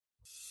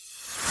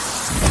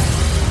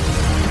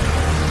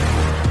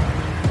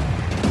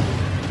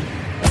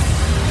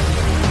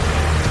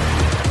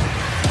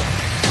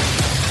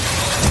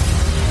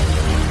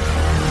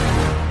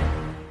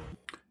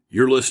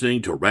You're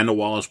listening to Randall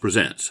Wallace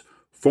Presents,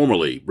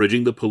 formerly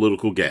Bridging the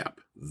Political Gap,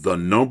 the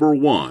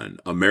 #1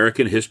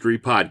 American history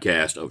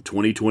podcast of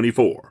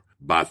 2024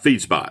 by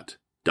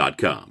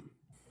Feedspot.com.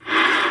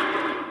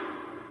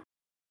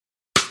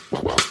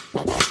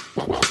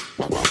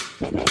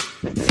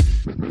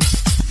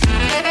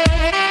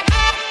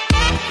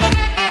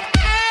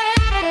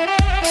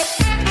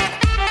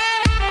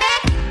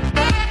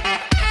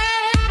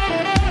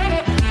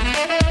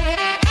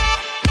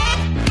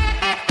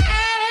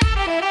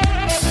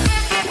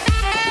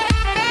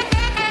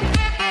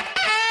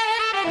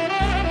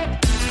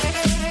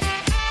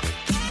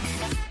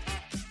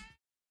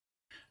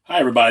 Hi,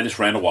 everybody. This is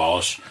Randall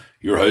Wallace,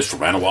 your host for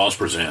Randall Wallace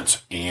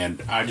Presents.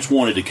 And I just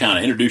wanted to kind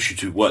of introduce you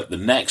to what the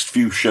next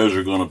few shows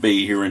are going to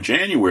be here in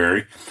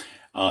January.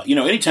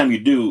 Anytime you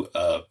do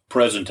a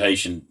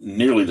presentation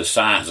nearly the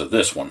size of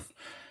this one,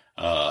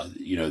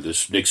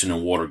 this Nixon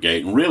and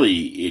Watergate, and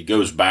really it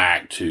goes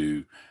back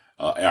to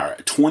our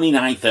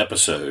 29th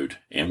episode,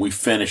 and we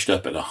finished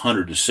up at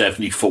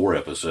 174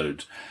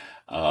 episodes.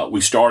 We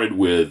started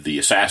with the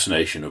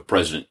assassination of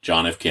President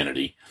John F.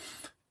 Kennedy,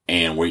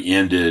 and we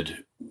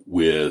ended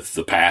with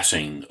the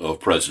passing of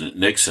President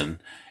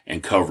Nixon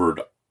and covered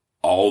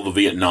all the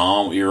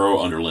Vietnam era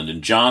under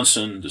Lyndon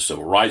Johnson, the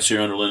civil rights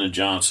era under Lyndon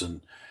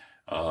Johnson,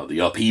 the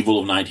upheaval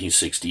of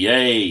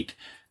 1968,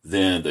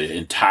 then the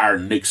entire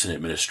Nixon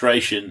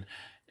administration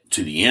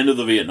to the end of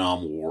the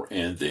Vietnam War,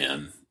 and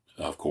then,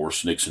 of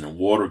course, Nixon and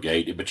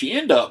Watergate. But you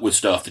end up with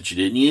stuff that you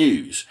didn't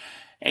use.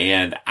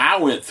 And I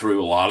went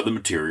through a lot of the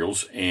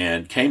materials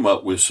and came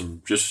up with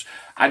some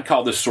I'd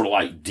call this sort of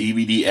like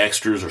DVD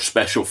extras or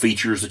special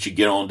features that you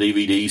get on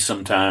DVD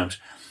sometimes.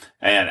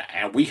 And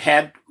we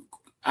had,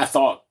 I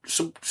thought,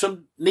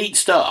 some neat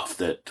stuff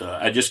that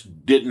I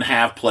just didn't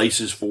have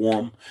places for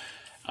them.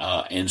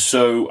 And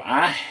so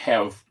I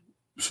have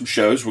some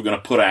shows we're going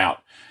to put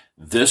out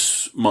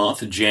this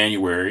month in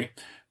January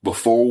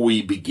before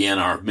we begin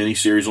our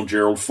mini-series on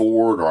Gerald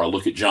Ford, or our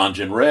look at John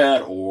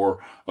Jenrette,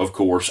 or, of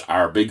course,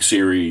 our big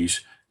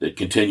series that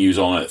continues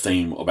on that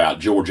theme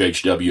about George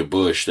H.W.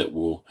 Bush that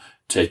will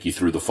take you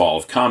through the fall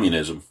of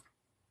communism.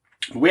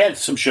 We had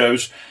some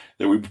shows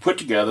that we put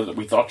together that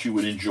we thought you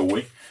would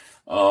enjoy.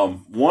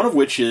 One of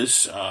which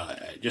is,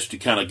 just to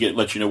kind of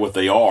let you know what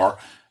they are,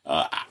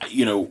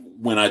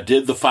 when I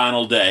did the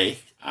final day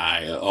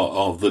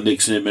of the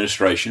Nixon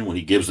administration, when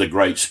he gives the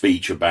great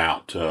speech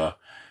about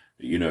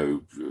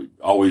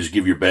always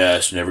give your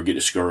best, never get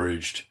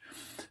discouraged.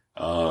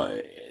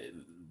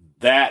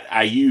 That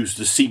I used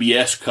the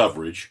CBS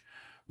coverage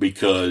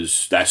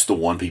because that's the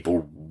one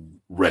people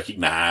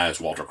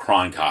recognize, Walter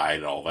Cronkite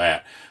and all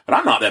that. But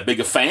I'm not that big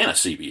a fan of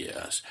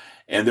CBS.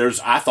 And there's,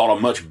 I thought, a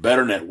much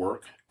better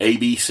network,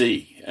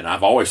 ABC. And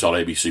I've always thought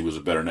ABC was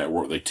a better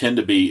network. They tend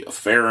to be a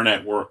fairer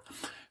network.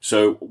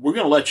 So we're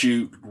going to let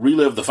you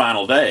relive the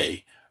final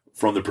day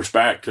from the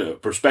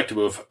perspective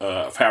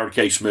of Howard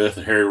K. Smith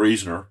and Harry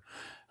Reasoner.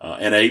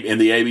 And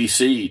the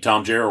ABC,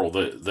 Tom Gerald,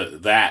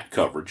 that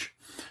coverage.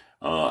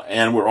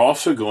 And we're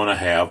also going to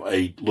have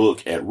a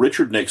look at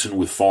Richard Nixon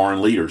with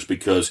foreign leaders,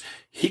 because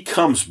he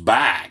comes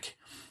back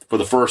for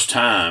the first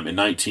time in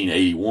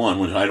 1981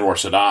 when Anwar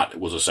Sadat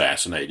was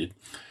assassinated.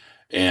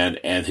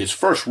 And his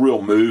first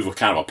real move of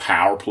kind of a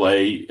power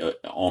play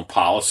on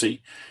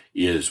policy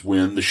is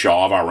when the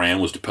Shah of Iran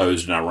was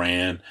deposed in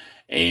Iran,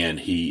 and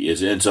he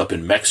ends up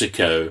in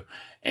Mexico,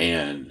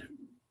 and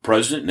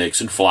President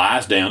Nixon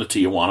flies down to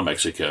Tijuana,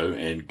 Mexico,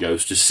 and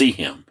goes to see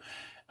him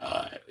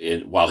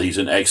while he's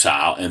in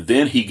exile. And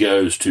then he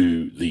goes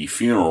to the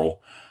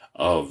funeral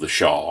of the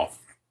Shah.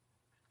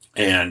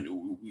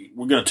 And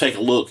we're going to take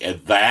a look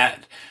at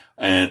that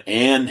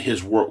and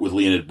his work with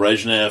Leonid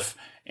Brezhnev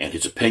and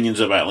his opinions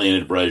about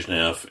Leonid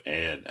Brezhnev.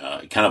 And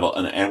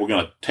and we're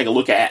going to take a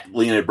look at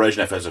Leonid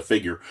Brezhnev as a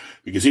figure,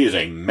 because he is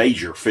a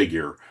major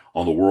figure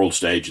on the world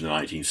stage in the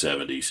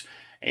 1970s.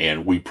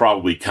 And we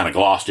probably kind of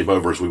glossed him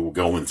over as we were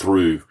going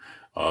through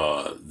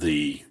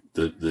the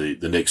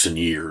Nixon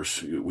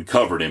years. We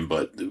covered him,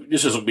 but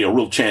this will be a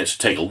real chance to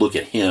take a look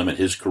at him and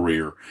his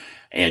career.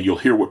 And you'll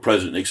hear what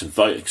President Nixon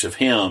thinks of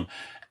him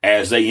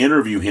as they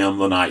interview him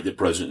the night that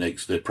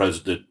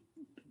the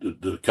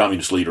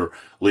communist leader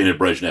Leonid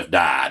Brezhnev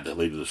died, the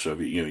leader of the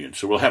Soviet Union.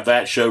 So we'll have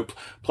that show,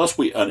 plus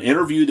an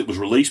interview that was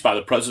released by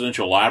the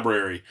Presidential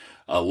Library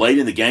late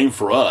in the game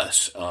for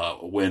us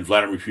when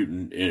Vladimir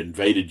Putin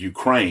invaded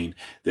Ukraine,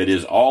 that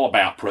is all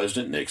about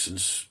President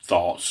Nixon's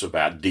thoughts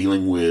about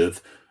dealing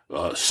with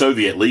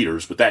Soviet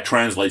leaders, but that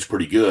translates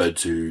pretty good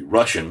to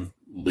Russian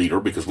leader,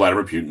 because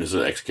Vladimir Putin is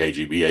an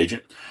ex-KGB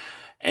agent.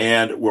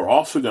 And we're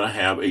also going to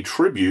have a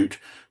tribute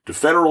to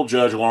federal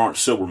judge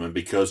Lawrence Silberman,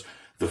 because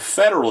the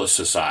Federalist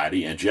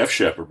Society and Jeff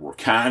Shepard were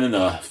kind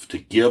enough to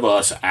give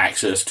us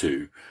access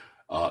to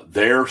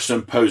their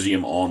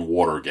symposium on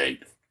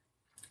Watergate.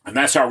 And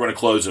that's how we're going to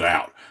close it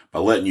out, by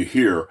letting you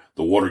hear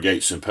the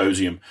Watergate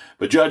Symposium.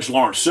 But Judge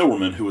Lawrence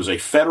Silberman, who was a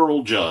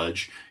federal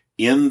judge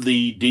in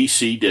the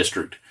D.C.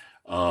 District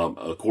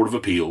Court of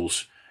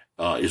Appeals,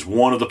 is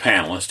one of the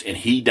panelists, and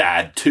he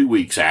died 2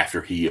 weeks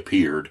after he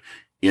appeared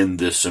in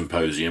this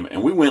symposium,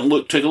 and we went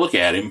and took a look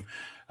at him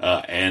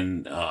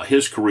and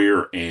his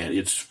career, and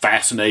it's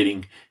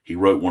fascinating. He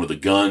wrote one of the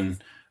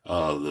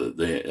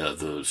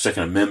the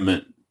Second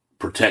Amendment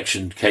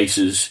protection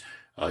cases.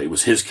 It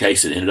was his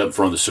case that ended up in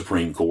front of the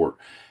Supreme Court.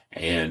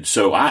 And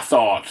so I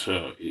thought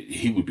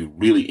he would be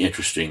really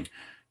interesting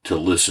to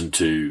listen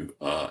to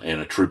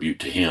and a tribute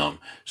to him.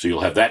 So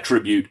you'll have that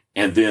tribute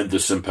and then the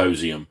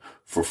symposium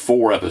for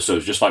 4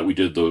 episodes, just like we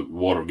did the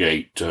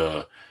Watergate,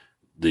 the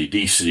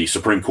D.C.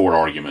 Supreme Court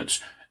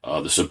arguments.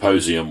 The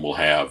symposium will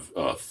have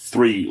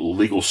 3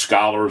 legal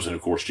scholars and,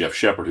 of course, Jeff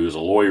Shepard, who is a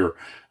lawyer,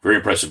 very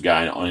impressive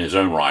guy on his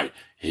own right,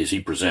 as he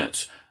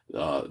presents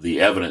the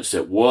evidence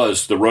that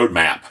was the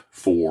roadmap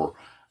for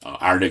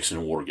our Nixon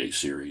and Watergate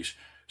series.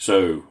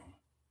 So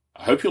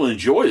I hope you'll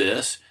enjoy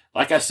this.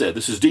 Like I said,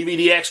 this is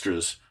DVD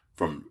extras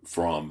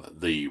from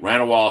the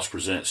Randall Wallace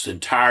Presents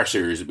entire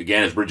series. It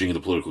began as Bridging the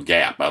Political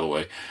Gap, by the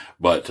way,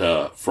 but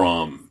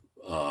from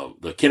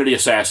the Kennedy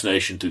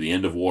assassination to the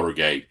end of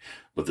Watergate.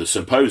 But the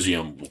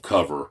symposium will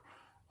cover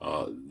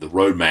the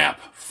roadmap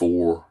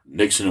for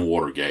Nixon and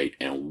Watergate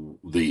and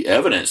the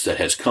evidence that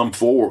has come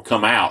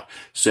out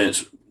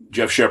since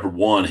Jeff Shepard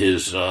won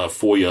his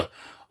FOIA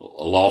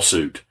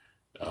lawsuit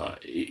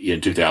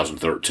in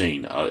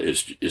 2013.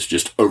 It's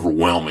just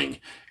overwhelming,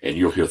 and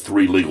you'll hear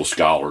 3 legal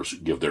scholars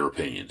give their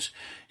opinions.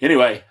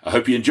 Anyway, I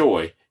hope you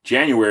enjoy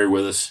January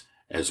with us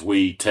as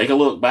we take a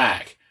look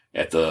back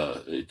at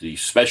the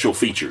special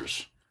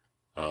features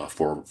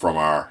from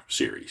our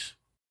series.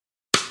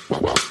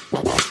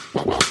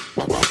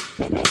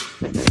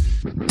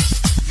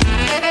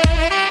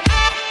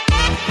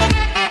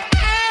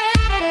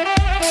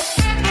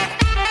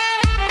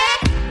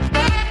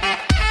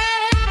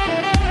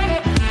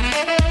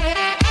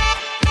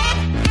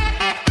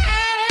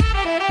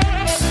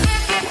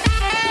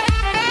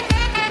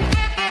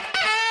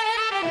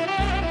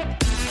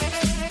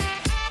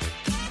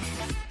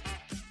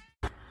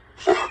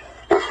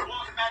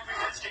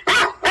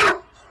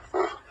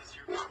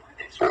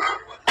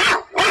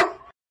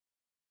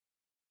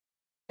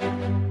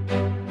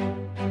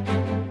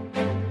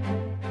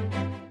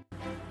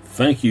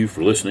 Thank you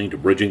for listening to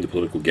Bridging the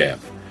Political Gap.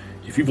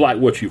 If you've liked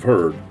what you've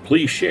heard,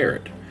 please share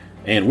it.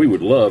 And we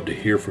would love to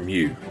hear from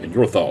you and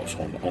your thoughts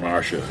on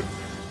our show.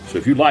 So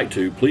if you'd like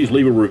to, please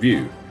leave a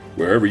review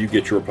wherever you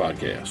get your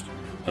podcast.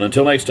 And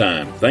until next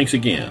time, thanks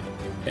again,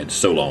 and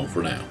so long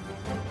for now.